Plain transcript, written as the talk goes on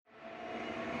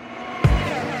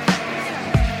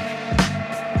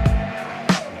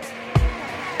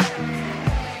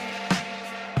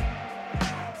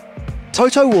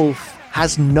Toto Wolff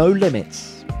has no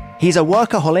limits. He's a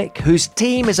workaholic whose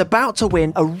team is about to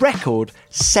win a record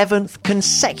 7th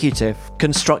consecutive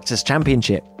Constructors'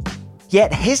 Championship.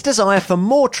 Yet his desire for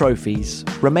more trophies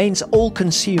remains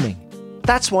all-consuming.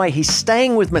 That's why he's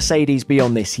staying with Mercedes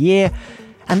beyond this year,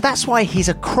 and that's why he's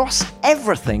across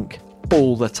everything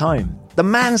all the time. The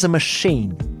man's a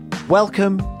machine.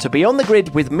 Welcome to Beyond the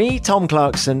Grid with me, Tom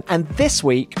Clarkson, and this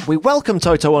week we welcome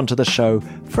Toto onto the show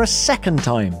for a second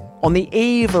time, on the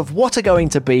eve of what are going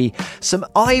to be some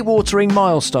eye-watering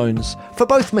milestones for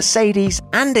both Mercedes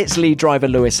and its lead driver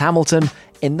Lewis Hamilton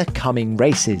in the coming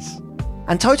races.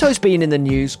 And Toto's been in the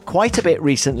news quite a bit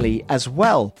recently as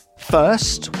well.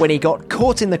 First, when he got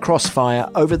caught in the crossfire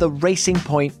over the Racing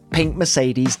Point pink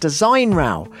Mercedes design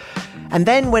row. And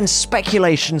then when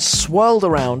speculation swirled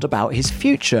around about his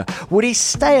future. Would he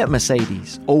stay at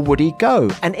Mercedes or would he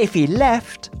go? And if he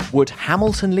left, would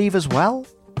Hamilton leave as well?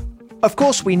 Of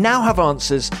course, we now have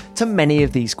answers to many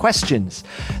of these questions.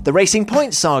 The Racing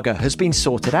Point saga has been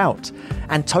sorted out,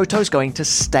 and Toto's going to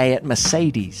stay at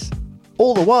Mercedes.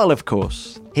 All the while, of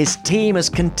course, his team has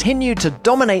continued to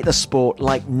dominate the sport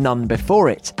like none before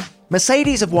it.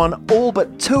 Mercedes have won all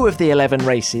but 2 of the 11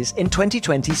 races in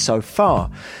 2020 so far,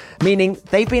 meaning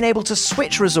they've been able to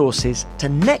switch resources to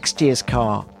next year's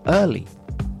car early.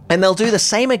 And they'll do the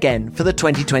same again for the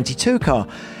 2022 car.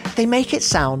 They make it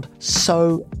sound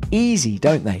so easy,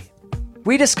 don't they?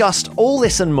 We discussed all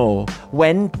this and more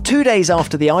when, 2 days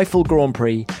after the Eiffel Grand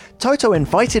Prix, Toto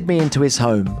invited me into his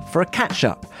home for a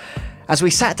catch-up. As we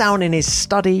sat down in his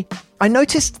study, I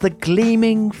noticed the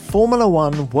gleaming Formula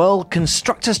One World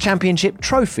Constructors' Championship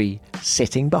trophy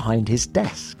sitting behind his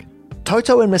desk.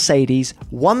 Toto and Mercedes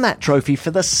won that trophy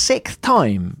for the 6th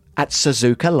time at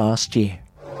Suzuka last year.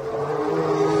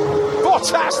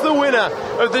 Bottas the winner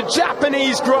of the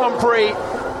Japanese Grand Prix.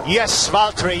 Yes,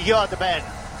 Valtteri, you're the man.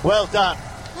 Well done.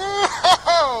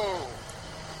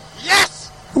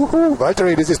 Yes! Woohoo!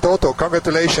 Valtteri, this is Toto.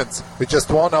 Congratulations. We just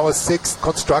won our 6th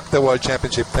Constructor World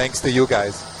Championship thanks to you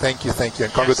guys. Thank you,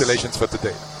 and congratulations for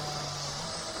today.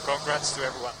 Congrats to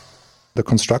everyone. The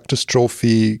Constructors'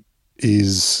 Trophy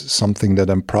is something that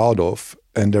I'm proud of,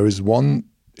 and there is one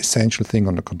essential thing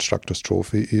on the Constructors'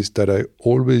 Trophy is that I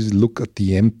always look at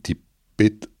the empty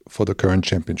bit for the current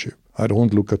championship. I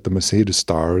don't look at the Mercedes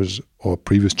stars or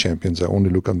previous champions. I only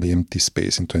look on the empty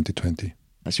space in 2020.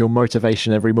 That's your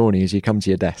motivation every morning as you come to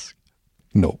your desk?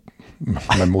 No.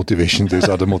 My motivation, there's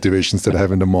other motivations that I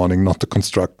have in the morning, not the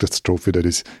Constructors' Trophy that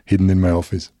is hidden in my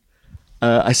office.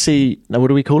 I see, now what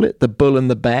do we call it? The bull and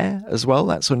the bear as well,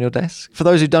 that's on your desk. For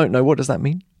those who don't know, what does that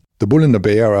mean? The bull and the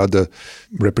bear are the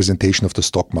representation of the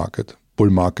stock market,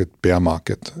 bull market, bear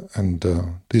market. And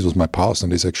this was my past,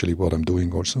 and this is actually what I'm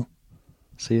doing also.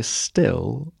 So you're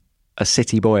still a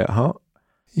city boy at heart?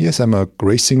 Yes, I'm a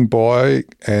racing boy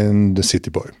and a city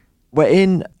boy. We're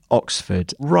in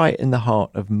Oxford, right in the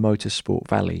heart of Motorsport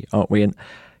Valley, aren't we? And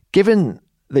given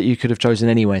that you could have chosen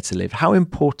anywhere to live, how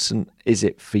important is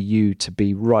it for you to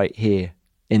be right here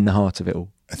in the heart of it all?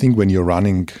 I think when you're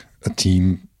running a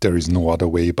team, there is no other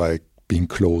way by being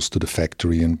close to the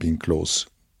factory and being close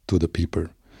to the people.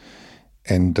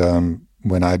 And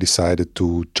when I decided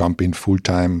to jump in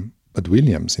full-time at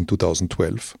Williams in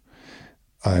 2012,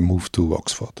 I moved to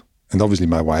Oxford. And obviously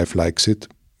my wife likes it,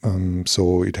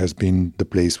 so it has been the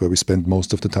place where we spend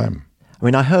most of the time. I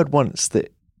mean, I heard once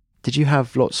that, did you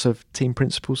have lots of team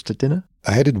principals to dinner?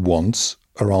 I had it once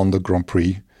around the Grand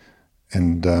Prix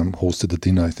and hosted a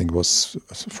dinner, I think it was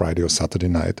Friday or Saturday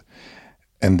night.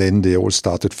 And then they all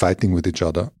started fighting with each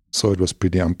other. So it was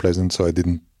pretty unpleasant, so I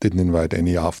didn't invite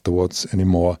any afterwards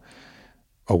anymore.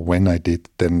 Or when I did,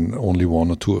 then only 1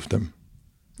 or 2 of them.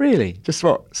 Really? Just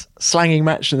what, slanging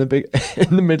match in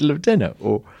the middle of dinner?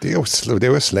 Or they were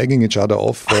slagging each other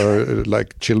off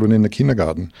like children in the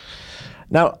kindergarten.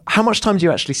 Now, how much time do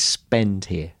you actually spend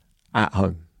here at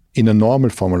home? In a normal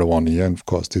Formula One year, and of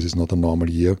course this is not a normal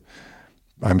year,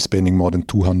 I'm spending more than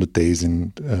 200 days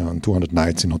 200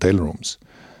 nights in hotel rooms.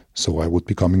 So I would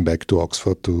be coming back to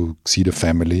Oxford to see the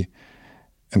family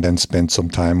and then spend some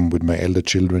time with my elder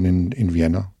children in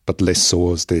Vienna, but less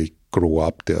so as they grow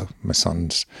up there. My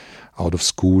son's out of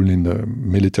school in the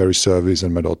military service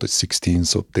and my daughter's 16,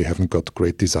 so they haven't got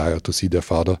great desire to see their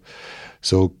father.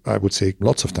 So I would say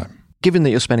lots of time. Given that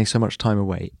you're spending so much time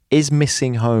away, is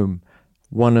missing home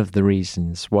one of the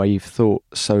reasons why you've thought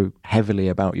so heavily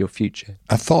about your future?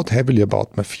 I thought heavily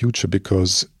about my future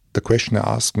because the question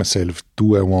I asked myself,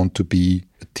 do I want to be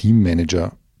a team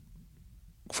manager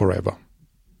forever?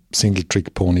 Single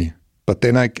trick pony. But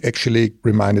then I actually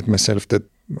reminded myself that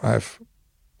I've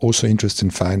also interested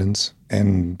in finance,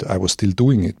 and I was still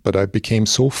doing it, but I became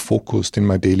so focused in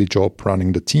my daily job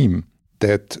running the team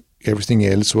that everything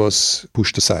else was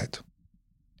pushed aside.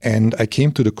 And I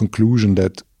came to the conclusion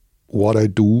that what I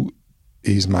do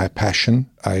is my passion.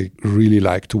 I really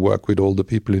like to work with all the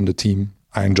people in the team.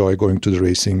 I enjoy going to the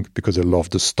racing because I love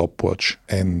the stopwatch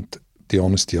and the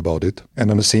honesty about it.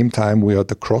 And at the same time, we are at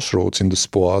the crossroads in the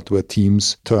sport where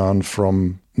teams turn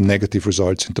from negative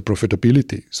results into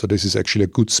profitability. So this is actually a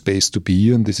good space to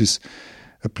be, and this is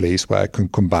a place where I can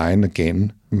combine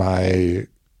again my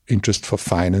interest for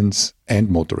finance and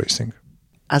motor racing.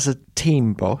 As a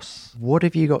team boss, what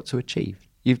have you got to achieve?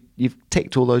 You've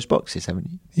ticked all those boxes, haven't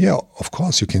you? Yeah, of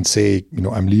course. You can say,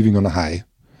 I'm leaving on a high,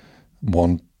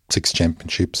 won 6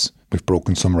 championships, we've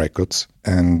broken some records,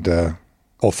 and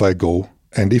off I go.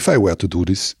 And if I were to do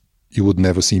this, you would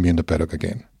never see me in the paddock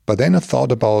again. But then I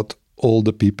thought about all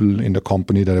the people in the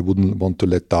company that I wouldn't want to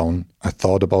let down. I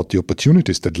thought about the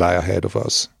opportunities that lie ahead of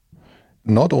us.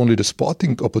 Not only the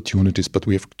sporting opportunities, but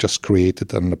we have just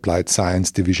created an applied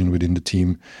science division within the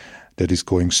team that is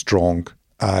going strong.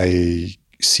 I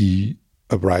see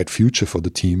a bright future for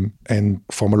the team, and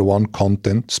Formula One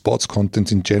content, sports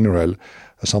content in general,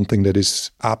 are something that is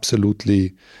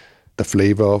absolutely the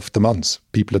flavor of the month.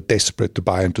 People are desperate to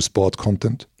buy into sport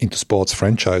content, into sports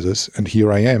franchises, and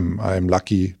here I am. I am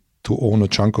lucky to own a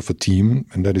chunk of a team,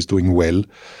 and that is doing well.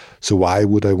 So why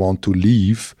would I want to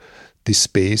leave this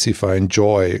space if I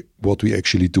enjoy what we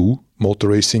actually do, motor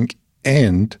racing,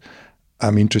 and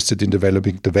I'm interested in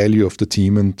developing the value of the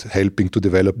team and helping to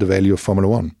develop the value of Formula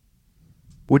One?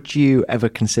 Would you ever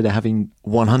consider having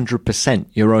 100%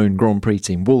 your own Grand Prix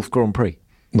team, Wolf Grand Prix?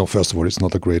 No, first of all, it's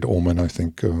not a great omen. I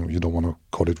think you don't want to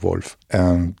call it Wolf.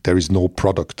 There is no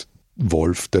product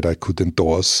Wolf that I could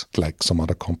endorse like some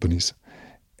other companies.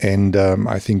 And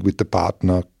I think with the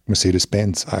partner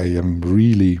Mercedes-Benz, I am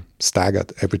really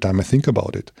staggered every time I think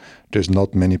about it. There's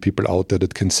not many people out there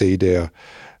that can say they're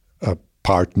a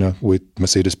partner with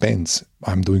Mercedes-Benz.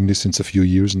 I'm doing this since a few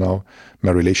years now.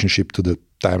 My relationship to the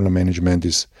Daimler management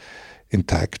is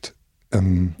intact,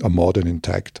 or more than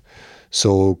intact.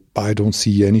 So I don't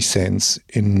see any sense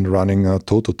in running a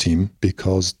Toto team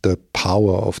because the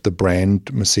power of the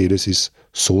brand Mercedes is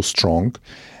so strong.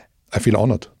 I feel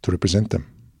honored to represent them.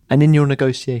 And in your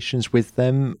negotiations with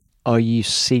them, are you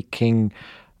seeking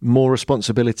more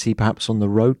responsibility perhaps on the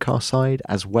road car side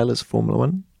as well as Formula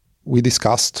One? We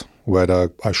discussed whether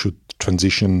I should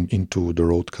transition into the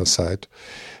road car side,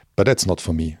 but that's not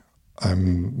for me.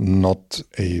 I'm not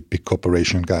a big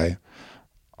corporation guy.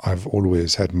 I've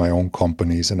always had my own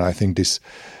companies, and I think this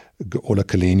Ola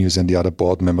Källenius and the other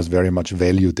board members very much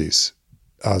value this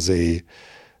as a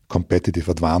competitive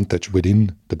advantage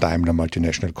within the Daimler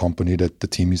multinational company, that the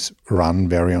team is run in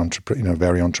a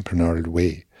very entrepreneurial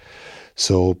way.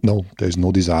 So no, there's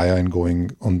no desire in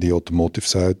going on the automotive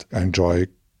side. I enjoy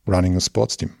running a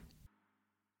sports team.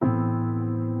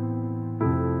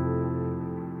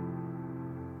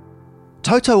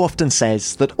 Toto often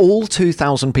says that all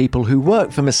 2,000 people who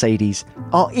work for Mercedes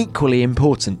are equally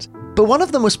important, but one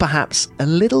of them was perhaps a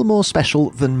little more special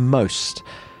than most.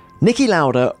 Niki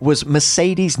Lauda was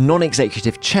Mercedes'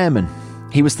 non-executive chairman.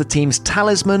 He was the team's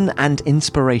talisman and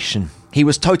inspiration. He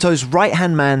was Toto's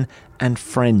right-hand man and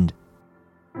friend.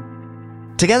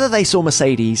 Together they saw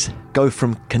Mercedes go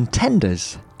from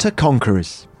contenders to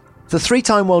conquerors. The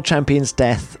 3-time world champion's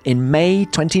death in May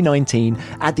 2019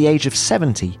 at the age of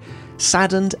 70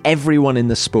 saddened everyone in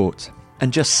the sport.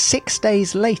 And just 6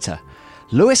 days later,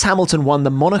 Lewis Hamilton won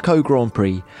the Monaco Grand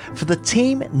Prix for the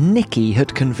team Niki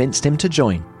had convinced him to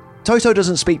join. Toto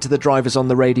doesn't speak to the drivers on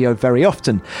the radio very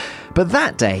often, but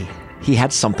that day he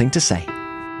had something to say.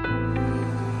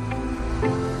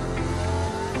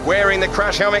 Wearing the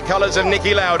crash helmet colours of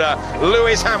Niki Lauda,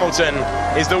 Lewis Hamilton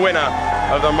is the winner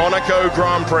of the Monaco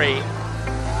Grand Prix.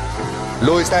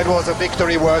 Lewis, that was a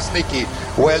victory worth Niki.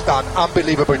 Well done,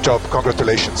 unbelievable job,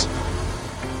 congratulations.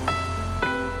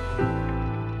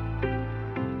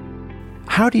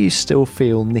 How do you still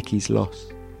feel Niki's loss?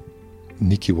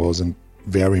 Niki was a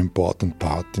very important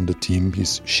part in the team.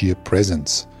 His sheer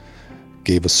presence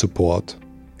gave us support.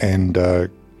 And the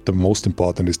most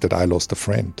important is that I lost a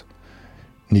friend.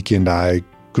 Niki and I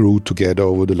grew together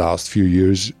over the last few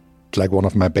years like one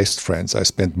of my best friends. I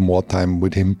spent more time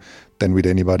with him than with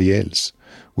anybody else.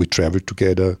 We traveled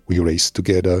together, we raced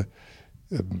together,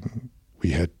 we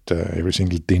had every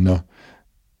single dinner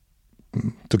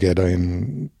together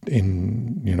in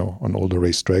on all the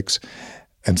racetracks,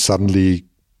 and suddenly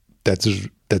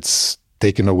that's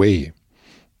taken away,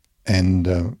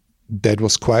 and that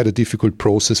was quite a difficult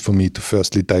process for me to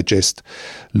firstly digest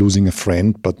losing a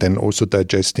friend, but then also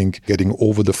digesting getting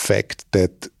over the fact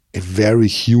that a very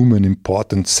human,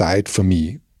 important side for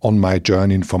me on my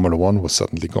journey in Formula One was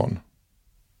suddenly gone.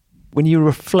 When you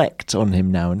reflect on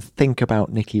him now and think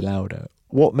about Niki Lauda,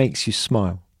 what makes you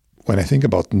smile? When I think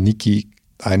about Niki,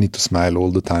 I need to smile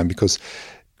all the time because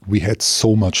we had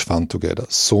so much fun together,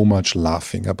 so much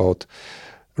laughing about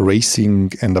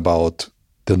racing and about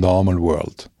the normal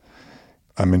world.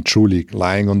 I mean, truly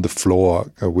lying on the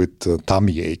floor with a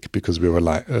tummy ache because we were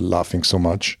laughing so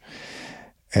much.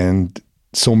 And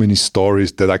so many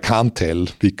stories that I can't tell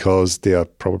because they are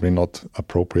probably not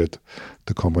appropriate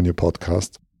to come on your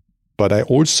podcast. But I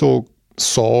also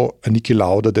saw a Niki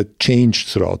Lauda that changed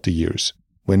throughout the years.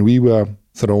 When we were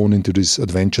thrown into this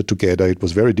adventure together, it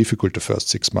was very difficult the first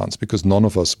 6 months because none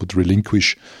of us would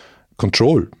relinquish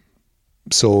control.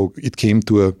 So it came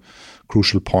to a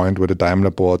crucial point where the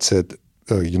Daimler board said,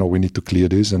 we need to clear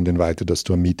this, and invited us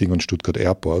to a meeting on Stuttgart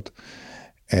Airport.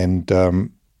 And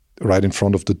right in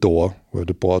front of the door where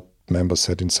the board members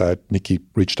sat inside, Niki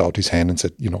reached out his hand and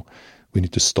said, we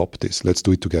need to stop this. Let's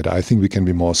do it together. I think we can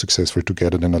be more successful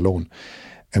together than alone.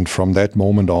 And from that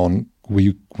moment on,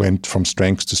 we went from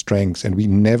strength to strength, and we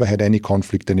never had any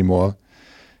conflict anymore.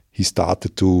 He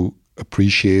started to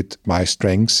appreciate my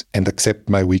strengths and accept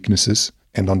my weaknesses.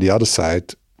 And on the other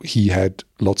side, he had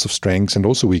lots of strengths and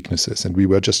also weaknesses, and we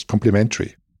were just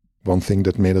complementary. One thing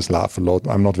that made us laugh a lot,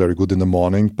 I'm not very good in the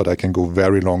morning, but I can go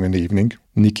very long in the evening.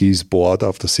 Niki is bored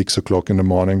after 6 o'clock in the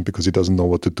morning because he doesn't know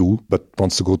what to do, but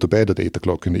wants to go to bed at 8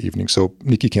 o'clock in the evening. So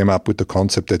Niki came up with the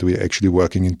concept that we're actually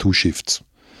working in 2 shifts.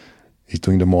 He's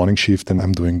doing the morning shift and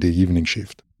I'm doing the evening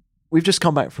shift. We've just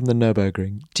come back from the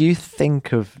Nürburgring. Do you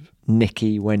think of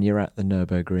Niki when you're at the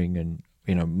Nürburgring? And,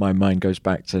 my mind goes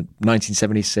back to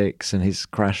 1976 and his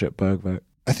crash at Bergwerk.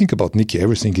 I think about Niki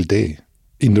every single day.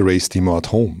 In the race team or at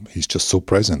home, he's just so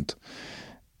present.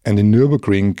 And in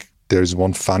Nürburgring, there's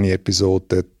one funny episode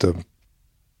that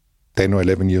 10 or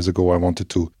 11 years ago, I wanted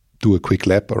to do a quick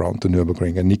lap around the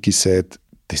Nürburgring. And Niki said,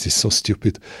 this is so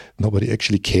stupid. Nobody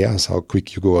actually cares how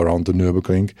quick you go around the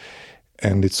Nürburgring.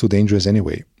 And it's so dangerous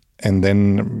anyway. And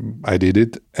then I did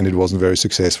it, and it wasn't very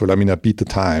successful. I mean, I beat the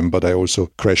time, but I also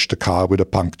crashed the car with a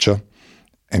puncture.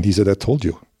 And he said, I told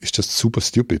you, it's just super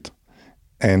stupid.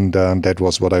 And that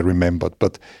was what I remembered.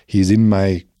 But he's in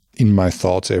my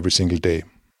thoughts every single day.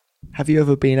 Have you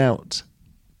ever been out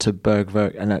to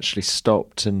Bergwerk and actually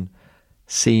stopped and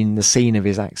seen the scene of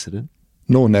his accident?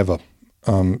 No, never.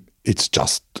 It's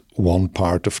just one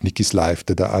part of Niki's life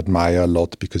that I admire a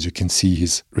lot because you can see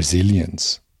his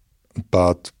resilience.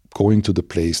 But going to the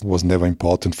place was never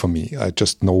important for me. I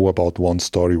just know about one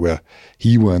story where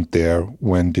he weren't there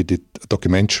when they did a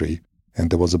documentary. And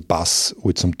there was a bus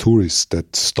with some tourists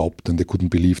that stopped and they couldn't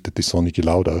believe that they saw Niki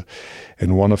Lauda.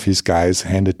 And one of his guys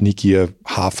handed Niki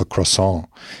half a croissant.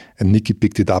 And Niki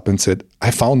picked it up and said,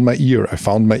 I found my ear.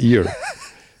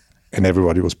 And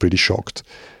everybody was pretty shocked.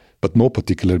 But no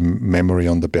particular memory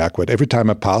on the Bergwerk. Every time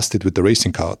I passed it with the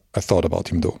racing car, I thought about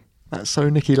him though. That's so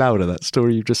Niki Lauda, that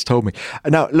story you just told me.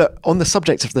 Now, look, on the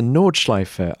subject of the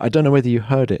Nordschleife, I don't know whether you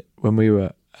heard it when we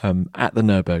were at the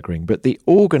Nürburgring, but the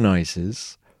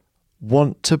organisers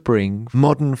want to bring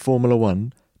modern Formula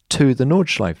One to the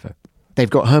Nordschleife. They've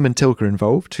got Hermann Tilke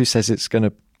involved, who says it's going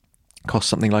to cost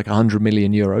something like 100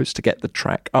 million euros to get the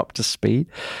track up to speed.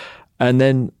 And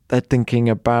then they're thinking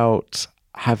about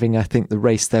having, I think, the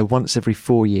race there once every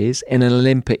 4 years in an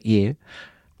Olympic year.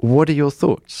 What are your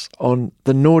thoughts on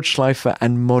the Nordschleife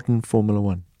and modern Formula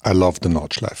One? I love the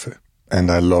Nordschleife, and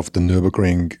I love the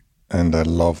Nürburgring, and I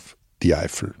love the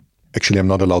Eifel. Actually, I'm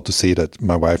not allowed to say that.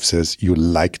 My wife says, you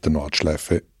like the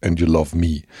Nordschleife and you love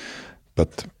me.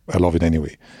 But I love it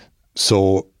anyway.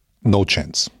 So, no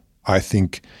chance. I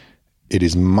think it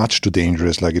is much too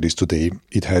dangerous like it is today.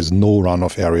 It has no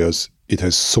runoff areas. It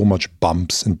has so much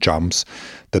bumps and jumps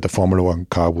that a Formula One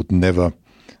car would never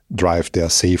drive there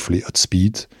safely at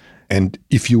speed. And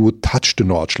if you would touch the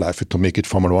Nordschleife to make it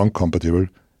Formula One compatible,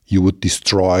 you would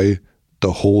destroy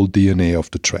the whole DNA of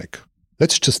the track.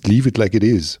 Let's just leave it like it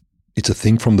is. It's a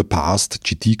thing from the past.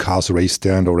 GT cars race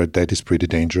there and already that is pretty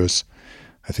dangerous.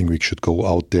 I think we should go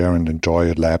out there and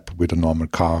enjoy a lap with a normal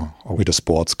car or with a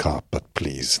sports car. But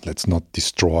please, let's not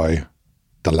destroy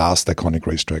the last iconic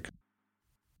racetrack.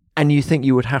 And you think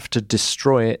you would have to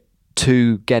destroy it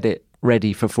to get it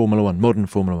ready for Formula One, modern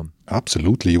Formula One?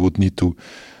 Absolutely. You would need to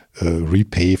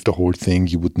repave the whole thing.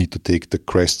 You would need to take the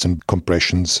crests and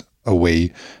compressions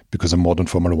away because a modern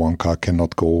Formula One car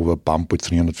cannot go over a bump with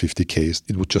 350 Ks.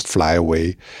 It would just fly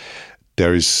away.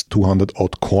 There is 200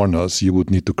 odd corners. You would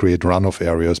need to create runoff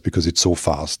areas because it's so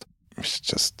fast. It's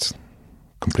just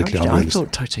completely I unrealistic.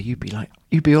 thought, Toto, you'd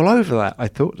be all over that. I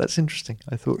thought, that's interesting.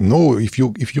 No, if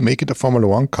you make it a Formula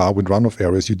One car with runoff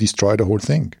areas, you destroy the whole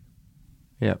thing.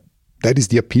 Yeah. That is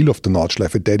the appeal of the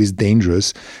Nordschleife. That is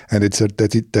dangerous, and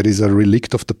that is a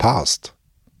relic of the past.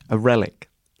 A relic.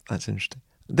 That's interesting.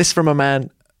 This from a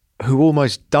man who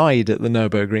almost died at the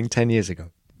Nürburgring 10 years ago.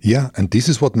 Yeah, and this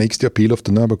is what makes the appeal of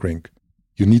the Nürburgring.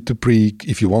 You need to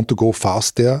if you want to go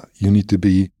fast there, you need to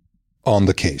be on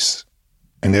the case.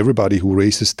 And everybody who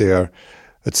races there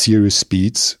at serious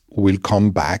speeds will come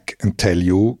back and tell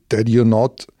you that you're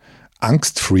not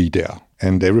angst-free there.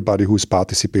 And everybody who's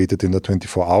participated in the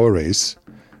 24-hour race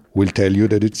will tell you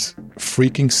that it's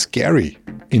freaking scary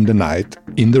in the night,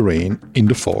 in the rain, in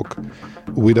the fog,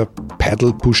 with a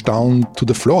pedal pushed down to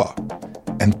the floor.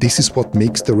 And this is what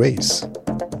makes the race.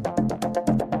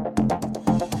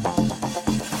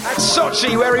 At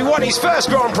Sochi, where he won his first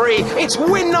Grand Prix, it's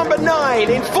win number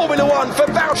 9 in Formula One for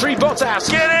Valtteri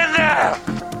Bottas. Get in there!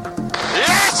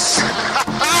 Yes!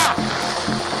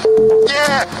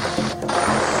 Yeah!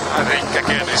 I think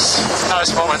again is a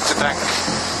nice moment to thank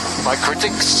my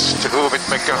critics, to whom it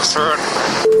may concern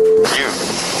you.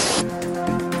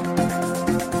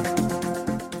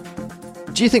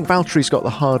 Do you think Valtteri's got the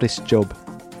hardest job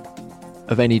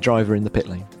of any driver in the pit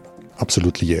lane?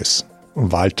 Absolutely, yes.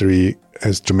 Valtteri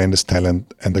has tremendous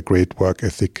talent and a great work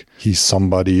ethic. He's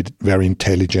somebody very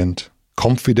intelligent,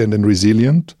 confident and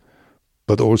resilient,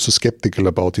 but also skeptical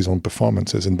about his own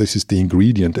performances. And this is the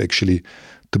ingredient, actually,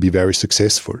 to be very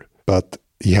successful. But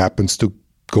he happens to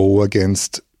go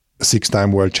against a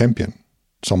 6-time world champion,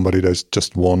 somebody that's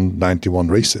just won 91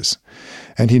 races.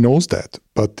 And he knows that,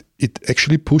 but it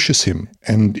actually pushes him.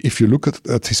 And if you look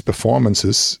at his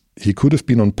performances, he could have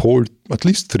been on pole at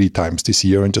least 3 times this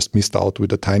year and just missed out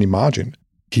with a tiny margin.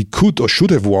 He could or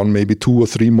should have won maybe 2 or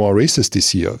 3 more races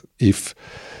this year if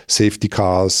safety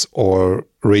cars or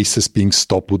races being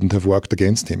stopped wouldn't have worked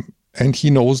against him. And he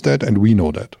knows that, and we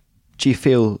know that. Do you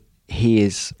feel he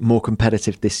is more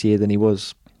competitive this year than he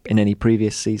was in any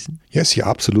previous season? Yes, he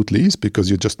absolutely is, because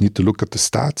you just need to look at the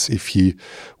stats. If he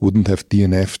wouldn't have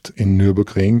DNF'd in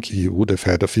Nürburgring, he would have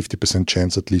had a 50%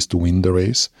 chance at least to win the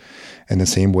race. And the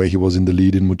same way he was in the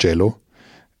lead in Mugello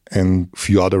and a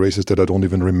few other races that I don't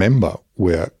even remember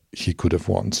where he could have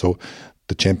won. So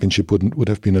the championship would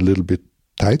have been a little bit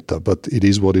tighter, but it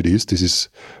is what it is. This is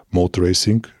motor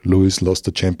racing. Lewis lost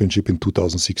the championship in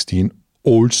 2016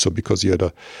 also because he had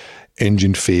a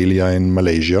engine failure in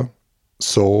Malaysia.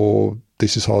 So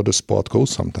this is how the sport goes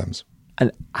sometimes.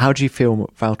 And how do you feel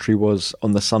Valtteri was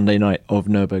on the Sunday night of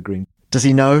Nürburgring? Does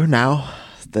he know now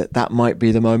that might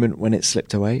be the moment when it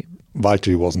slipped away?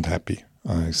 Valtteri wasn't happy.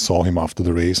 I saw him after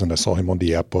the race and I saw him on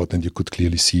the airport, and you could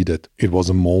clearly see that it was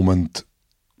a moment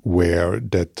where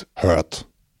that hurt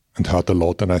a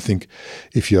lot. And I think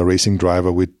if you're a racing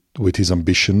driver with his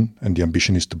ambition, and the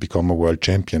ambition is to become a world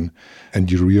champion,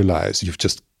 and you realize you've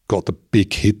just got a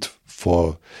big hit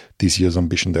for this year's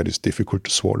ambition, that is difficult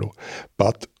to swallow.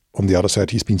 But on the other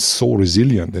side, he's been so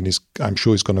resilient, and I'm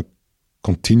sure he's going to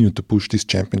continue to push these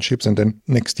championships, and then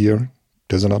next year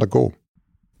there's another go.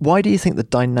 Why do you think the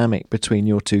dynamic between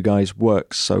your two guys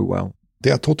works so well? They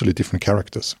are totally different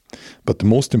characters, but the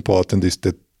most important is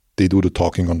that they do the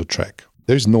talking on the track.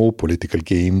 There's no political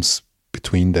games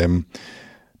between them.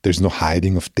 There's no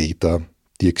hiding of data.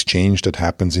 The exchange that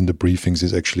happens in the briefings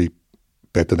is actually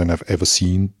better than I've ever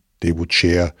seen. They would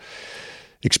share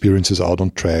experiences out on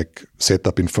track, set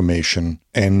up information,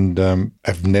 and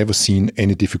I've never seen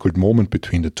any difficult moment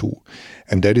between the two.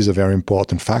 And that is a very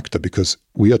important factor, because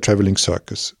we are traveling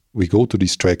circus. We go to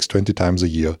these tracks 20 times a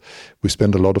year. We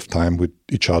spend a lot of time with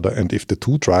each other, and if the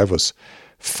two drivers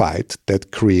fight,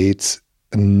 that creates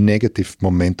a negative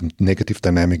momentum, negative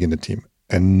dynamic in the team.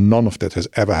 And none of that has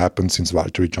ever happened since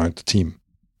Valtteri joined the team.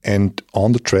 And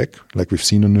on the track, like we've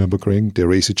seen on Nürburgring, they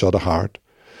race each other hard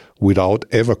without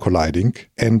ever colliding.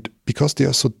 And because they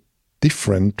are so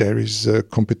different, there is a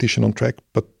competition on track,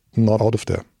 but not out of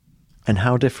there. And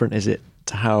how different is it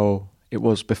to how it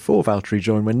was before Valtteri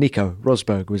joined, when Nico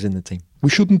Rosberg was in the team? We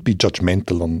shouldn't be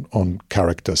judgmental on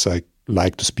characters. I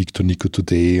like to speak to Nico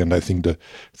today, and I think the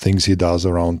things he does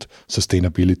around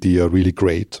sustainability are really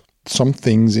great. Some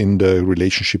things in the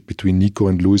relationship between Nico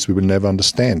and Lewis we will never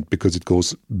understand, because it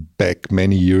goes back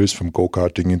many years from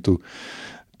go-karting into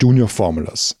junior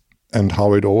formulas, and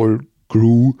how it all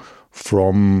grew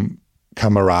from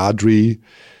camaraderie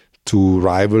to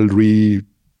rivalry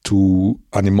to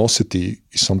animosity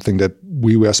is something that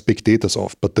we were spectators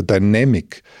of. But the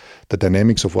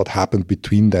dynamics of what happened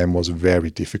between them was very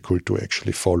difficult to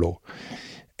actually follow.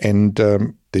 And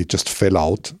they just fell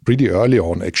out pretty early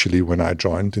on, actually, when I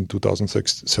joined in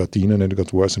 2013, and it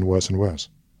got worse and worse and worse.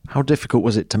 How difficult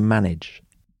was it to manage?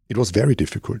 It was very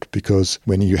difficult because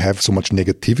when you have so much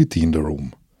negativity in the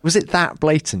room. Was it that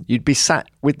blatant? You'd be sat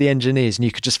with the engineers and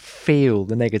you could just feel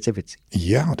the negativity.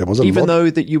 Yeah, there was a lot. Even though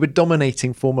that you were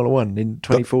dominating Formula One in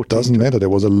 2014. Doesn't matter. There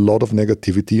was a lot of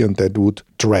negativity and that would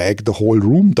drag the whole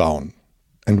room down.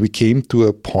 And we came to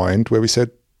a point where we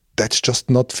said, that's just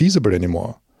not feasible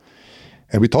anymore.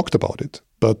 And we talked about it.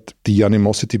 But the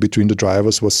animosity between the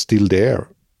drivers was still there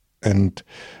and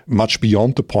much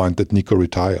beyond the point that Nico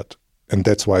retired. And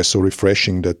that's why it's so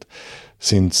refreshing that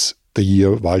since the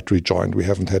year Valtteri joined, we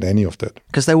haven't had any of that.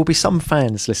 Because there will be some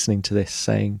fans listening to this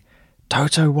saying,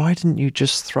 Toto, why didn't you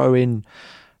just throw in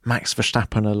Max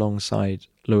Verstappen alongside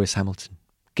Lewis Hamilton?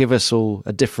 Give us all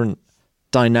a different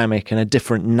dynamic and a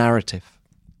different narrative.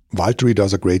 Valtteri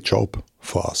does a great job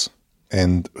for us.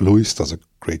 And Lewis does a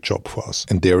great job for us.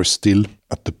 And they're still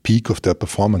at the peak of their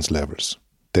performance levels.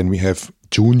 Then we have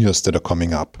juniors that are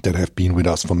coming up that have been with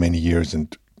us for many years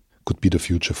and could be the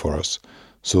future for us.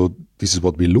 So this is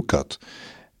what we look at.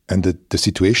 And the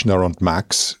situation around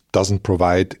Max doesn't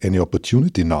provide any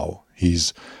opportunity now.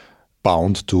 He's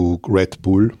bound to Red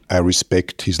Bull. I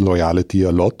respect his loyalty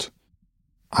a lot.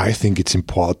 I think it's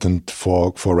important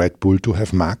for Red Bull to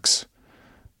have Max.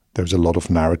 There's a lot of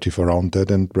narrative around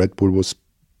that, and Red Bull was,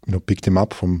 picked him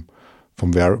up from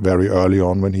very, very early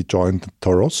on when he joined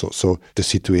Toro Rosso. So the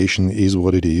situation is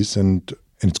what it is, and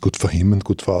it's good for him and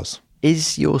good for us.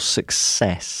 Is your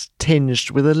success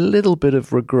tinged with a little bit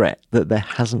of regret that there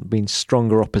hasn't been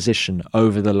stronger opposition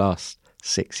over the last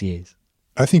 6 years?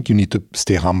 I think you need to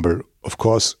stay humble. Of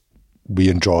course,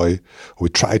 we try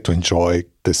to enjoy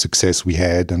the success we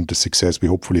had and the success we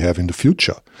hopefully have in the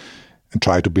future, and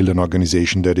try to build an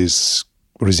organization that is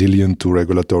resilient to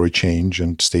regulatory change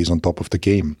and stays on top of the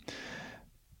game.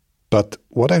 But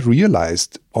what I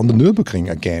realized on the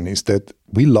Nürburgring again is that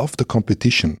we love the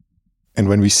competition. And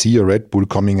when we see a Red Bull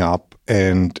coming up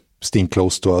and staying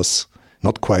close to us,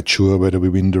 not quite sure whether we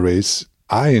win the race,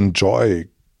 I enjoy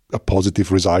a positive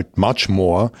result much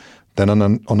more than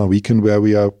on a weekend where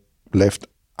we are left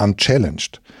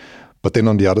unchallenged. But then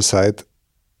on the other side,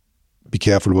 be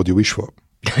careful what you wish for.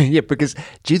 Yeah, because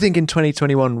do you think in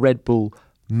 2021 Red Bull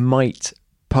might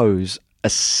pose a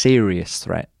serious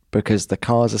threat because the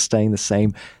cars are staying the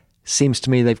same? Seems to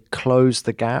me they've closed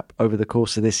the gap over the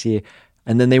course of this year,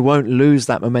 and then they won't lose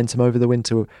that momentum over the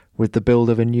winter with the build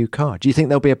of a new car. Do you think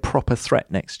there'll be a proper threat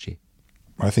next year?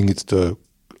 I think it's the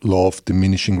law of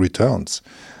diminishing returns.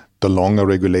 The longer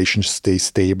regulations stay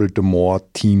stable, the more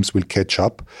teams will catch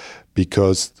up,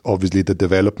 because obviously the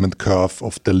development curve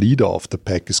of the leader of the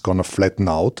pack is going to flatten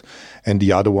out, and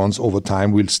the other ones over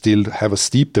time will still have a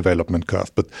steep development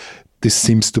curve. But this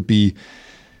seems to be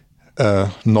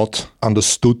not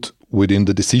understood within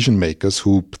the decision makers,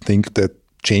 who think that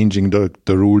changing the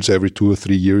rules every 2 or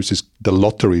 3 years is the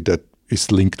lottery that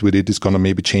is linked with it is going to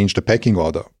maybe change the pecking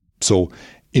order. So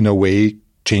in a way,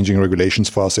 changing regulations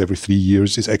for us every 3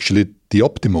 years is actually the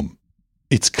optimum.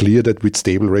 It's clear that with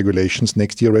stable regulations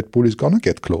next year, Red Bull is going to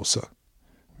get closer.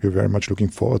 We're very much looking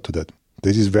forward to that.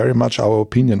 This is very much our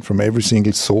opinion from every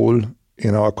single soul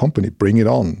in our company. Bring it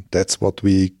on. That's what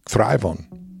we thrive on.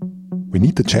 We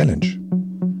need the challenge.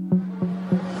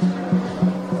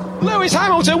 Lewis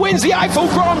Hamilton wins the Eiffel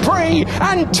Grand Prix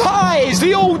and ties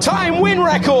the all-time win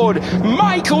record.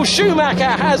 Michael Schumacher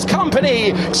has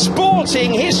company.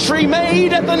 Sporting history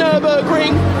made at the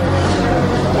Nürburgring.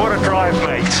 What a drive,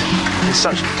 mate. In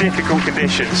such difficult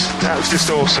conditions. That was just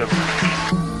awesome.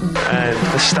 And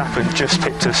Verstappen just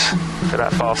pipped us at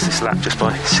that fastest lap just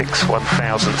by 6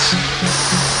 1/1000ths.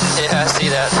 Yeah, I see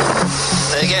that.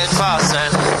 They're getting fast,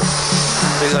 man.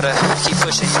 We gotta keep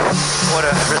pushing. What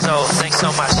a result. Thanks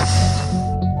so much.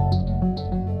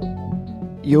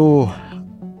 You're,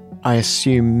 I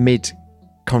assume,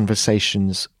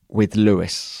 mid-conversations with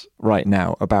Lewis right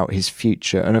now about his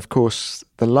future. And of course,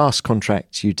 the last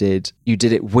contract you did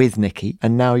it with Nicky,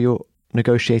 and now you're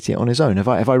negotiating it on his own. Have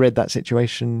I read that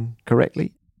situation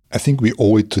correctly? I think we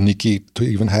owe it to Nicky to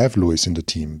even have Lewis in the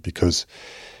team, because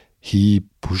he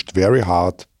pushed very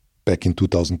hard back in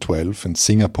 2012, and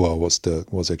Singapore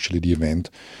was actually the event,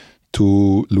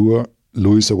 to lure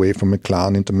Lewis away from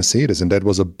McLaren into Mercedes. And that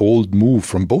was a bold move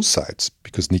from both sides,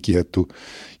 because Nicky had to,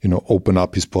 open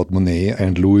up his portemonnaie,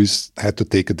 and Lewis had to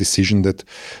take a decision that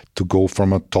to go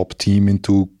from a top team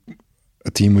into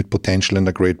a team with potential and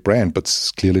a great brand,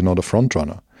 but clearly not a front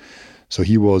runner. So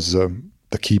he was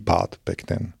the key part back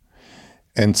then.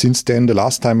 And since then, the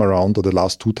last time around, or the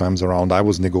last 2 times around, I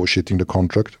was negotiating the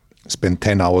contract. Spent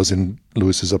 10 hours in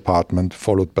Lewis's apartment,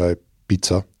 followed by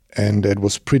pizza And it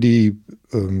was pretty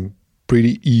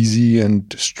easy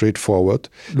and straightforward.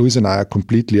 Lewis and I are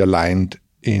completely aligned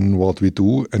in what we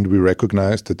do, and we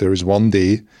recognize that there is one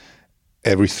day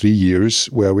every 3 years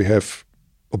where we have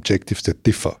objectives that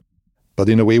differ. But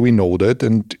in a way we know that,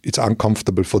 and it's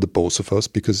uncomfortable for the both of us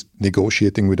because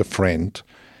negotiating with a friend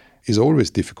is always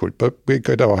difficult. But we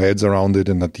get our heads around it,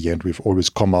 and at the end we've always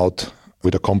come out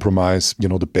with a compromise. You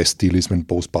know, the best deal is when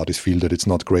both parties feel that it's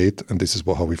not great, and this is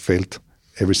how we felt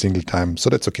every single time. So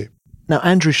that's okay. Now,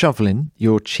 Andrew Shovlin,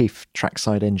 your chief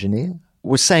trackside engineer,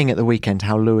 was saying at the weekend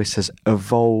how Lewis has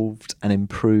evolved and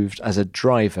improved as a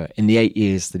driver in the 8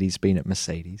 years that he's been at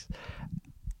Mercedes.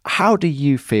 How do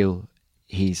you feel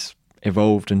he's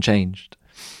evolved and changed,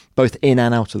 both in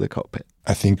and out of the cockpit?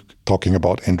 I think talking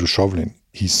about Andrew Shovlin,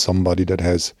 he's somebody that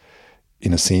has,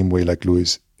 in the same way like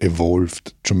Lewis,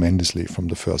 evolved tremendously from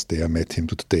the first day I met him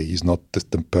to today. He's not the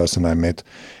person I met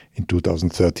in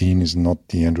 2013. He's not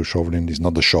the Andrew Shovlin. He's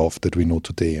not the Shov that we know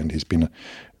today. And he's been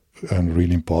a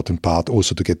really important part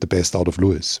also to get the best out of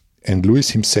Lewis. And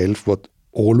Lewis himself, what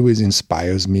always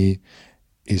inspires me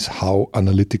is how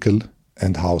analytical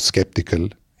and how skeptical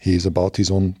he is about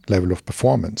his own level of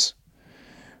performance.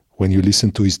 When you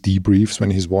listen to his debriefs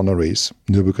when he's won a race,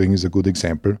 Nürburgring is a good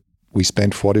example. We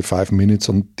spent 45 minutes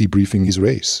on debriefing his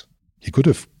race. He could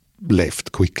have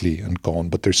left quickly and gone,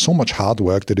 but there's so much hard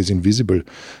work that is invisible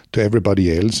to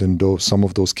everybody else. And though some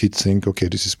of those kids think, okay,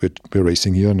 this is we're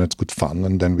racing here and that's good fun,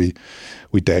 and then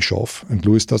we dash off. And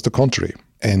Lewis does the contrary.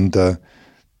 And the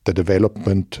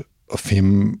development of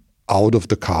him out of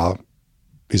the car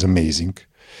is amazing.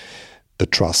 The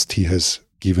trust he has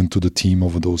given to the team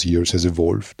over those years has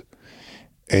evolved.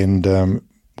 And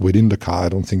within the car, I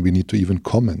don't think we need to even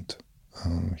comment.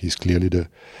 He's clearly the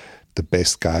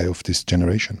best guy of this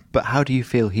generation. But how do you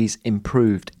feel he's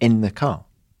improved in the car?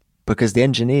 Because the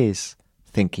engineers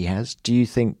think he has. Do you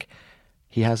think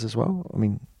he has as well?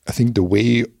 I think the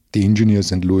way the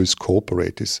engineers and Lewis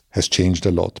cooperate has changed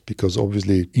a lot, because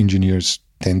obviously engineers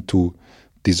tend to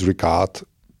disregard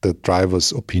the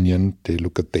driver's opinion. They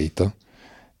look at data.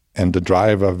 And the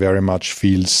driver very much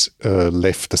feels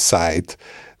left aside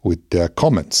with their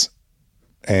comments.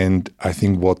 And I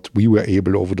think what we were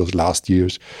able over those last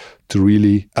years to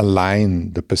really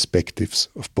align the perspectives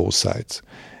of both sides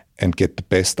and get the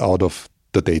best out of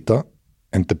the data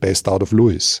and the best out of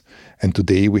Lewis. And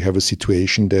today we have a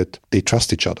situation that they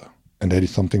trust each other. And that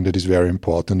is something that is very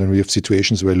important. And we have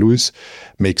situations where Lewis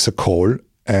makes a call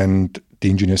and the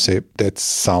engineers say, that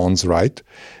sounds right.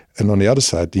 And on the other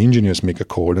side, the engineers make a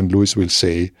call and Lewis will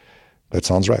say, that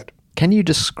sounds right. Can you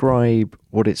describe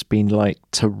what it's been like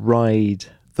to ride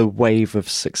the wave of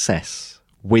success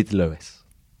with Lewis?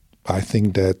 I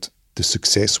think that the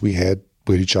success we had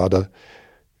with each other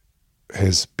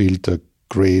has built a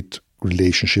great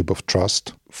relationship of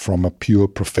trust from a pure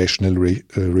professional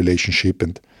relationship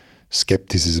and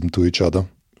skepticism to each other.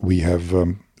 We have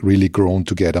really grown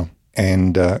together,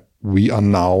 and we are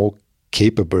now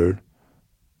capable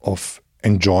of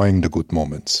enjoying the good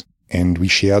moments, and we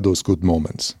share those good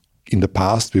moments. In the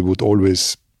past, we would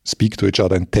always speak to each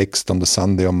other and text on the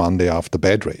Sunday or Monday after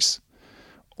bad race,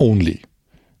 only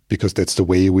because that's the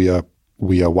way we are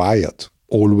wired,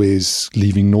 always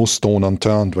leaving no stone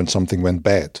unturned when something went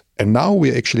bad. And now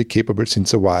we're actually capable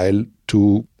since a while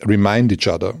to remind each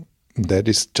other that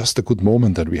is just a good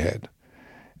moment that we had.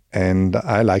 And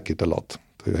I like it a lot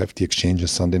to have the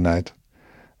exchanges Sunday night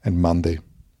and Monday.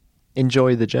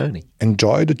 Enjoy the journey.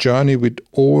 Enjoy the journey with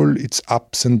all its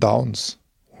ups and downs,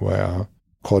 where,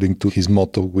 according to his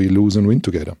motto, we lose and win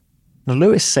together. Now,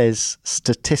 Lewis says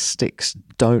statistics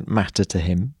don't matter to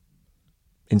him,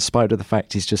 in spite of the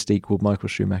fact he's just equalled Michael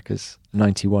Schumacher's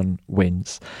 91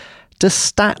 wins. Does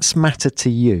stats matter to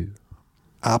you?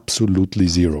 Absolutely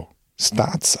zero.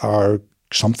 Stats are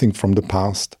something from the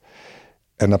past.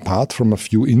 And apart from a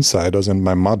few insiders and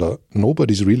my mother,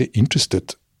 nobody's really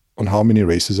interested on how many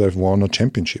races I've won or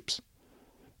championships.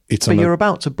 But you're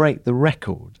about to break the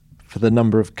record for the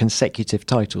number of consecutive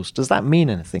titles. Does that mean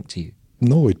anything to you?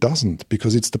 No, it doesn't,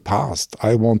 because it's the past.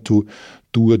 I want to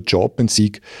do a job and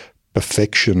seek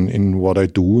perfection in what I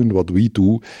do and what we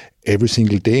do every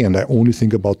single day, and I only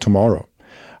think about tomorrow.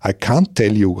 I can't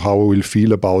tell you how I will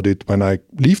feel about it when I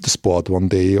leave the sport one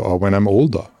day or when I'm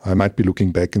older. I might be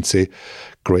looking back and say,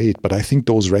 great, but I think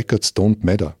those records don't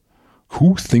matter.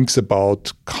 Who thinks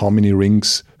about how many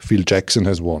rings Phil Jackson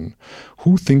has won?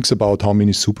 Who thinks about how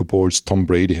many Super Bowls Tom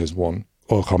Brady has won?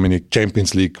 Or how many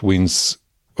Champions League wins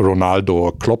Ronaldo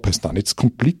or Klopp has done? It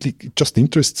just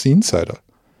interests the insider.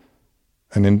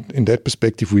 And in that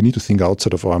perspective, we need to think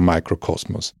outside of our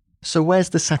microcosmos. So where's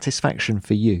the satisfaction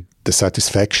for you? The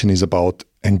satisfaction is about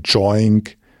enjoying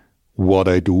what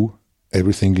I do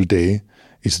every single day.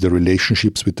 It's the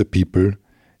relationships with the people.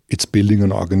 It's building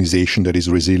an organization that is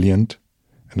resilient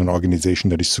and an organization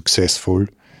that is successful.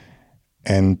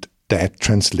 And that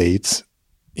translates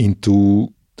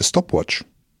into the stopwatch.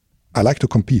 I like to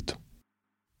compete.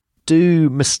 Do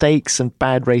mistakes and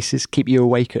bad races keep you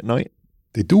awake at night?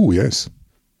 They do, yes.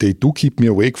 They do keep me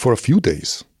awake for a few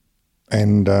days.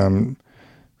 And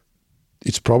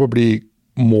it's probably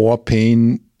more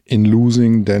pain in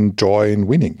losing than joy in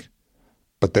winning.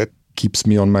 But that keeps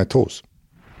me on my toes.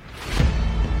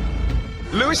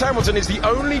 Lewis Hamilton is the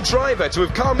only driver to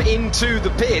have come into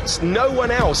the pits. No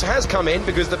one else has come in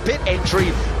because the pit entry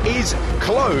is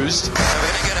closed. We're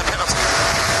going to get a penalty.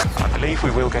 I believe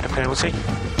we will get a penalty.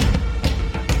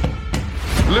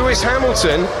 Lewis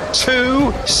Hamilton,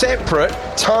 2 separate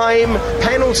time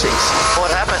penalties.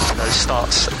 What happened? Those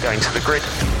starts going to the grid.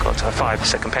 Got a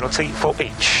 5-second penalty for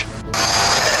each.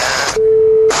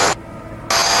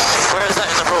 Where is that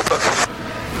in the rule book?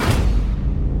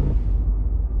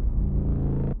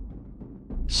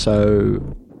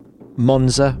 So,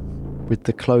 Monza with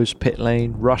the closed pit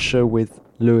lane, Russia with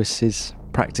Lewis's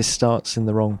practice starts in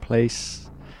the wrong place.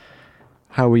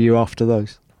 How were you after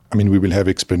those? I mean, we will have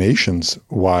explanations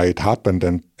why it happened,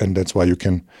 and that's why you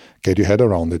can get your head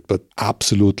around it. But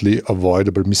absolutely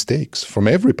avoidable mistakes from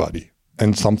everybody,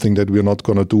 and something that we're not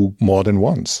going to do more than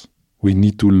once. We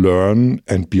need to learn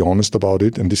and be honest about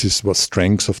it. And this is what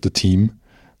strengths of the team,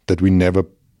 that we never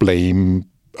blame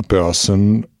a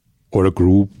person or a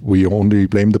group. We only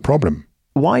blame the problem.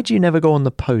 Why do you never go on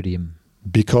the podium?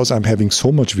 Because I'm having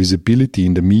so much visibility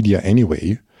in the media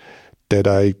anyway, that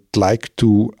I'd like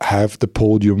to have the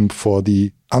podium for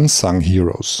the unsung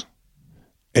heroes.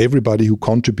 Everybody who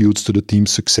contributes to the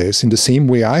team's success in the same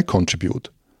way I contribute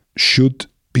should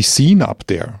be seen up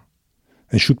there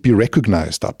and should be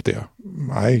recognized up there.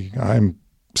 I'm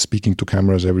speaking to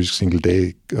cameras every single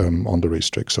day on the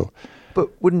racetrack. But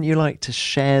wouldn't you like to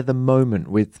share the moment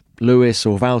with Lewis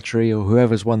or Valtteri or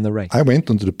whoever's won the race? I went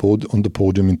on the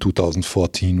podium in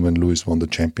 2014 when Lewis won the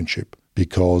championship,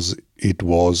 because it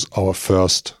was our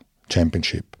first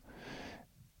championship.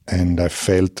 And I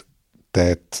felt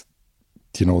that,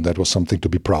 that was something to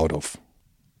be proud of.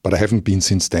 But I haven't been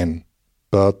since then.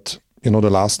 But, the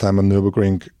last time on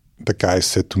Nürburgring, the guys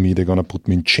said to me they're going to put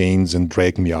me in chains and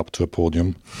drag me up to a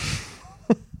podium.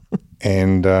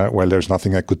 And, there's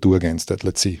nothing I could do against that.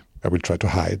 Let's see. I will try to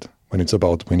hide when it's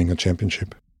about winning a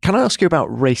championship. Can I ask you about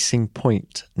Racing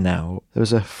Point now? There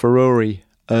was a furore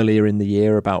earlier in the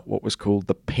year about what was called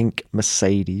the pink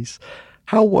Mercedes.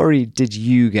 How worried did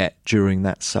you get during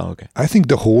that saga? I think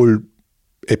the whole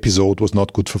episode was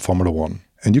not good for Formula One.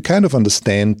 And you kind of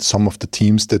understand some of the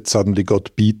teams that suddenly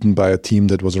got beaten by a team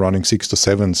that was running 6th or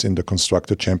 7th in the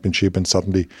Constructor Championship and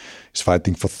suddenly is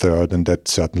fighting for 3rd, and that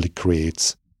certainly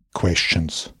creates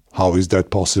questions. How is that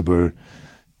possible?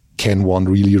 Can one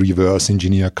really reverse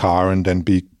engineer a car and then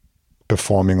be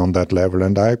performing on that level?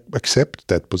 And I accept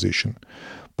that position.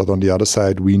 But on the other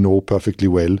side, we know perfectly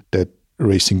well that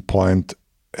Racing Point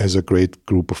has a great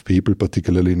group of people,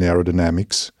 particularly in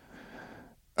aerodynamics,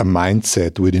 a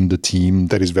mindset within the team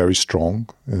that is very strong.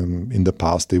 In the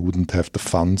past, they wouldn't have the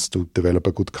funds to develop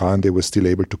a good car, and they were still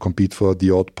able to compete for the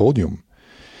odd podium.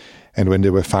 And when they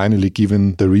were finally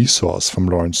given the resource from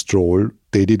Lawrence Stroll,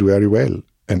 they did very well.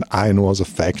 And I know as a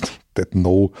fact that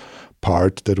no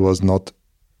part that was not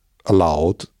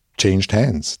allowed changed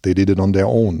hands. They did it on their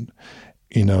own,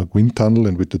 in a wind tunnel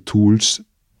and with the tools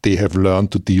they have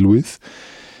learned to deal with.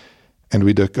 And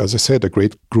with, as I said, a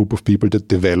great group of people that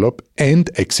develop and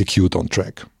execute on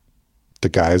track. The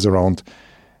guys around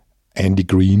Andy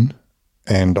Green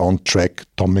and on track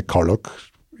Tom McCulloch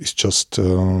is just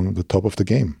the top of the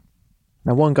game.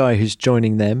 Now, one guy who's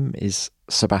joining them is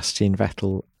Sebastian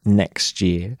Vettel next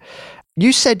year.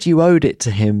 You said you owed it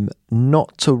to him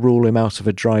not to rule him out of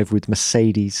a drive with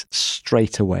Mercedes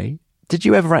straight away. Did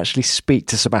you ever actually speak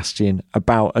to Sebastian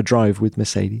about a drive with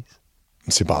Mercedes?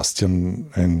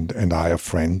 Sebastian and I are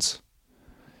friends.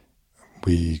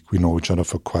 We know each other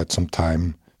for quite some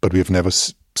time, but we have never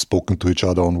spoken to each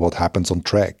other on what happens on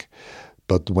track.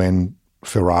 But when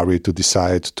Ferrari to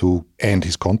decide to end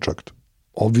his contract,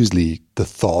 obviously the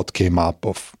thought came up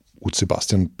of, would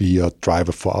Sebastian be a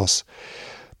driver for us?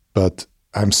 But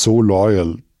I'm so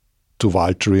loyal to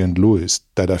Valtteri and Lewis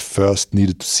that I first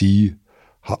needed to see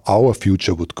how our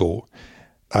future would go.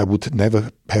 I would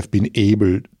never have been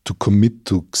able to commit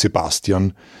to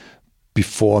Sebastian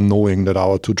before knowing that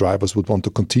our two drivers would want to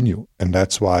continue. And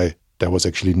that's why there was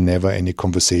actually never any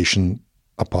conversation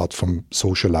apart from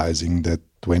socializing that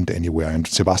went anywhere. And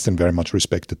Sebastian very much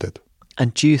respected that.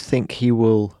 And do you think he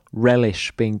will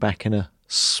relish being back in a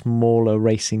smaller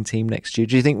racing team next year?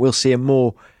 Do you think we'll see a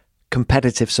more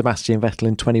competitive Sebastian Vettel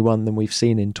in 21 than we've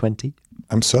seen in 20?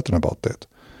 I'm certain about that.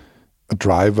 A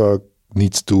driver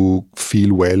needs to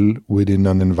feel well within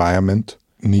an environment,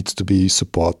 needs to be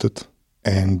supported,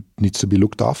 and needs to be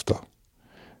looked after.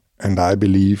 And I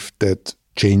believe that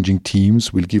changing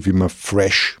teams will give him a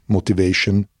fresh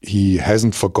motivation. He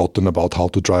hasn't forgotten about how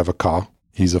to drive a car.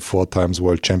 He's a 4-time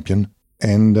world champion.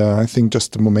 And I think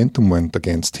just the momentum went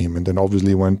against him. And then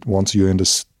obviously once you're in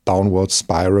this downward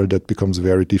spiral, that becomes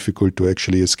very difficult to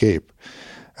actually escape.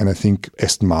 And I think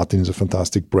Aston Martin is a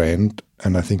fantastic brand,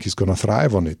 and I think he's going to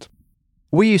thrive on it.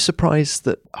 Were you surprised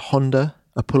that Honda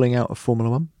are pulling out of Formula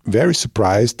One? Very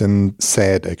surprised and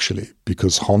sad, actually,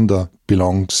 because Honda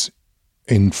belongs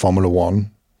in Formula One.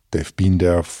 They've been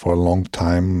there for a long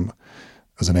time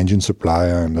as an engine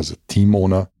supplier and as a team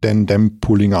owner. Then them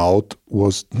pulling out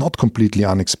was not completely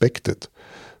unexpected,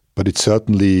 but it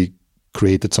certainly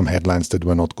created some headlines that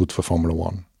were not good for Formula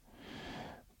One.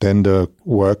 Then the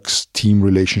works team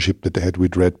relationship that they had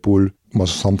with Red Bull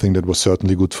was something that was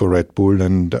certainly good for Red Bull,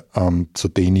 and so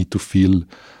they need to fill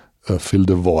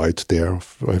the void there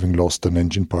of having lost an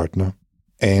engine partner.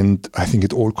 And I think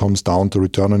it all comes down to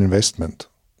return on investment.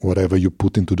 Whatever you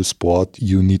put into the sport,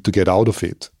 you need to get out of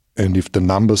it. And if the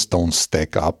numbers don't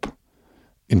stack up,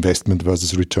 investment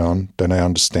versus return, then I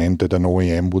understand that an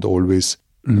OEM would always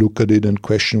look at it and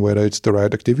question whether it's the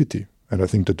right activity. And I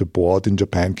think that the board in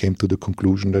Japan came to the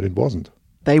conclusion that it wasn't.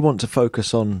 They want to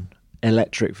focus on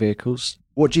electric vehicles.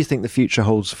 What do you think the future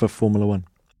holds for Formula One?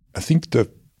 I think the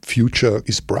future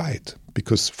is bright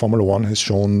because Formula One has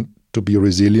shown to be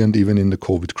resilient even in the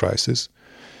COVID crisis.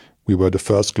 We were the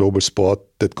first global sport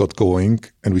that got going,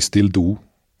 and we still do.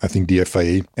 I think the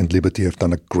FIA and Liberty have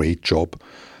done a great job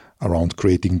around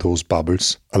creating those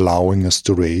bubbles, allowing us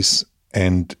to race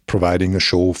and providing a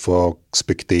show for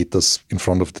spectators in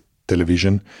front of the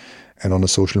television and on the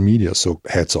social media. So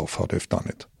hats off how they've done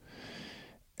it.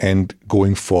 And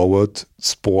going forward,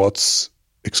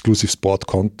 exclusive sport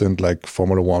content like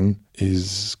Formula One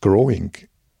is growing.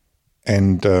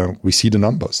 And we see the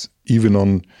numbers. Even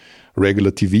on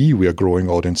regular TV, we are growing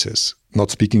audiences.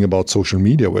 Not speaking about social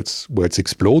media where it's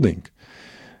exploding.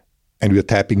 And we are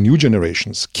tapping new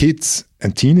generations, kids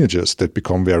and teenagers that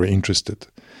become very interested.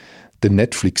 The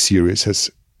Netflix series has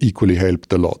equally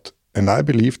helped a lot. And I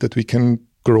believe that we can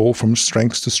grow from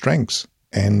strength to strength.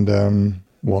 And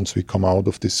once we come out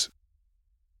of this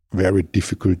very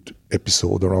difficult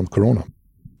episode around Corona.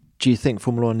 Do you think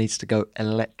Formula One needs to go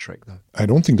electric, though? I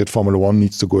don't think that Formula One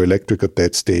needs to go electric at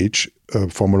that stage.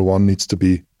 Formula One needs to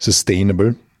be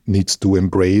sustainable, needs to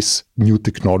embrace new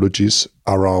technologies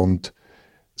around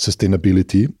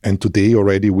sustainability. And today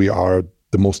already we are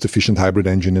the most efficient hybrid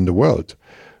engine in the world.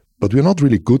 But we're not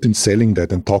really good in selling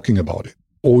that and talking about it.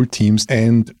 All teams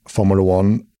and Formula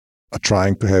One are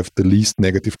trying to have the least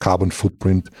negative carbon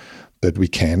footprint that we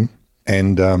can.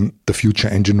 And the future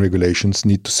engine regulations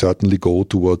need to certainly go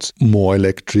towards more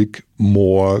electric,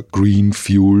 more green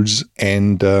fuels,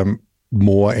 and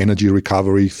more energy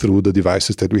recovery through the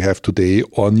devices that we have today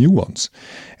or new ones.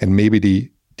 And maybe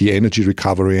the energy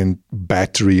recovery and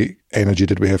battery energy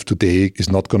that we have today is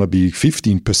not going to be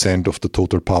 15% of the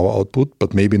total power output,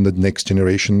 but maybe in the next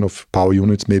generation of power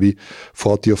units, maybe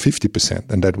 40 or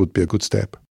 50%. And that would be a good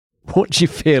step. What do you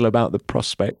feel about the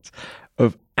prospect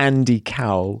of Andy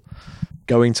Cowell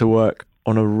going to work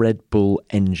on a Red Bull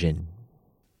engine?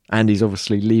 Andy's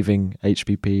obviously leaving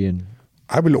HPP. And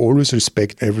I will always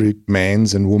respect every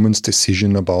man's and woman's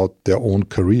decision about their own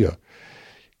career.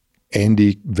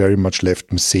 Andy very much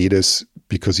left Mercedes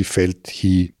because he felt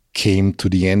he came to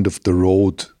the end of the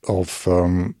road of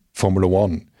Formula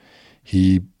One.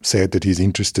 He said that he's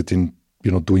interested in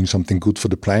doing something good for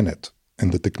the planet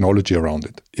and the technology around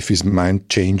it. If his mind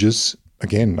changes,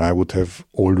 again, I would have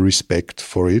all respect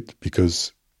for it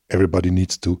because everybody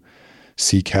needs to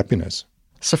seek happiness.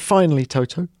 So finally,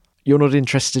 Toto, you're not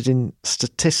interested in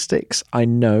statistics, I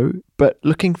know, but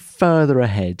looking further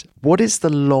ahead, what is the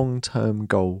long-term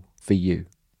goal for you?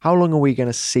 How long are we going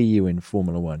to see you in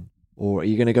Formula One? Or are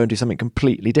you going to go and do something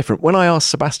completely different? When I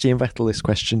asked Sebastian Vettel this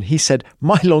question, he said,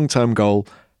 my long-term goal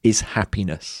is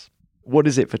happiness. What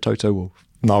is it for Toto Wolff?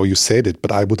 Now you said it,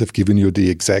 but I would have given you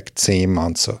the exact same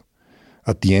answer.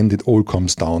 At the end, it all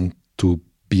comes down to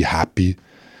be happy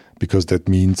because that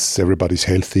means everybody's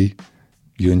healthy.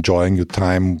 You're enjoying your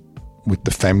time with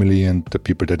the family and the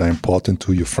people that are important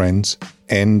to your friends,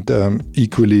 and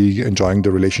equally enjoying the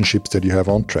relationships that you have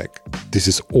on track. This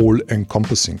is all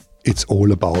encompassing. It's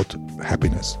all about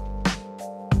happiness.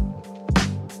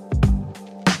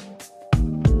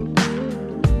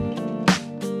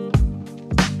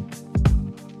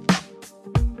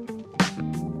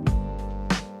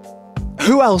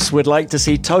 Who else would like to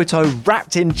see Toto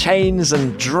wrapped in chains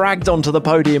and dragged onto the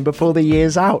podium before the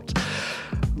year's out?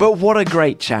 But what a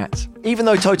great chat. Even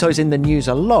though Toto's in the news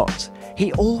a lot,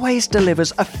 he always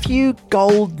delivers a few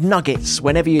gold nuggets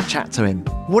whenever you chat to him.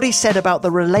 What he said about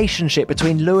the relationship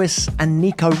between Lewis and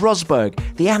Nico Rosberg,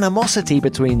 the animosity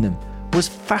between them, was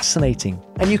fascinating.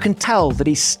 And you can tell that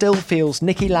he still feels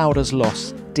Niki Lauda's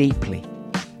loss deeply.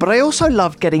 But I also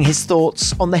loved getting his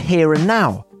thoughts on the here and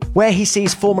now, where he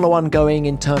sees Formula One going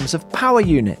in terms of power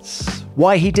units,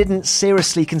 why he didn't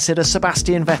seriously consider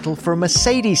Sebastian Vettel for a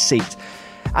Mercedes seat,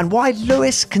 and why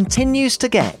Lewis continues to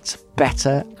get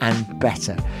better and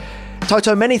better.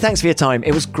 Toto, many thanks for your time.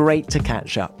 It was great to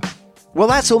catch up. Well,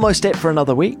 that's almost it for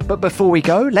another week, but before we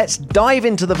go, let's dive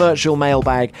into the virtual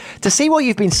mailbag to see what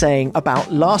you've been saying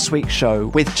about last week's show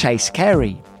with Chase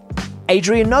Carey.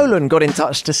 Adrian Nolan got in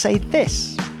touch to say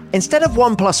this. Instead of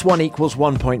 1 + 1 =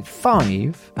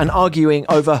 1.5 and arguing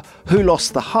over who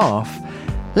lost the half,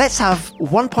 let's have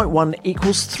 1.1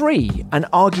 = 3 and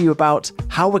argue about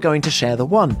how we're going to share the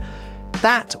 1.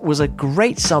 That was a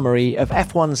great summary of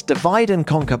F1's divide and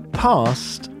conquer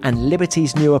past and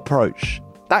Liberty's new approach.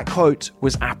 That quote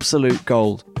was absolute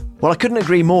gold. Well, I couldn't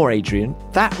agree more, Adrian.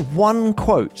 That one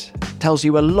quote tells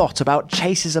you a lot about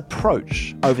Chase's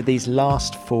approach over these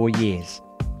last 4 years.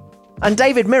 And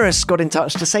David Miras got in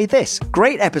touch to say this.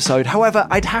 Great episode, however,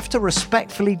 I'd have to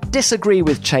respectfully disagree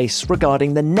with Chase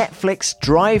regarding the Netflix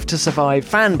Drive to Survive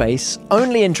fanbase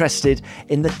only interested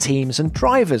in the teams and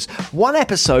drivers. One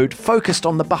episode focused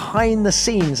on the behind the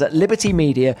scenes at Liberty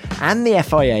Media and the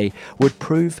FIA would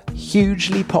prove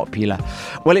hugely popular.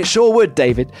 Well, it sure would,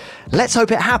 David. Let's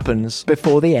hope it happens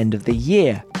before the end of the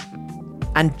year.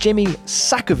 And Jimmy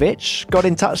Sakovic got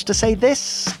in touch to say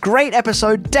this. Great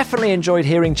episode, definitely enjoyed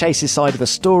hearing Chase's side of the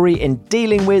story in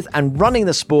dealing with and running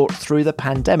the sport through the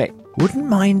pandemic. Wouldn't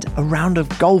mind a round of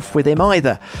golf with him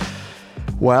either.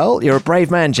 Well, you're a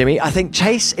brave man, Jimmy. I think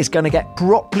Chase is going to get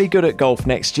properly good at golf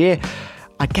next year.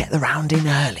 I'd get the round in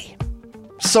early.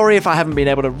 Sorry if I haven't been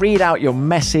able to read out your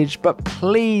message, but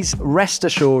please rest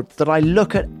assured that I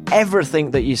look at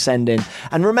everything that you send in.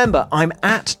 And remember, I'm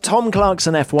at Tom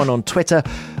Clarkson F1 on Twitter,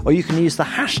 or you can use the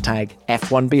hashtag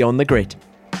F1 Beyond the Grid.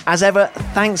 As ever,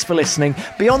 thanks for listening.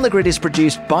 Beyond the Grid is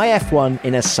produced by F1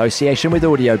 in association with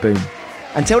Audio Boom.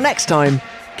 Until next time,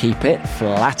 keep it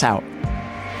flat out.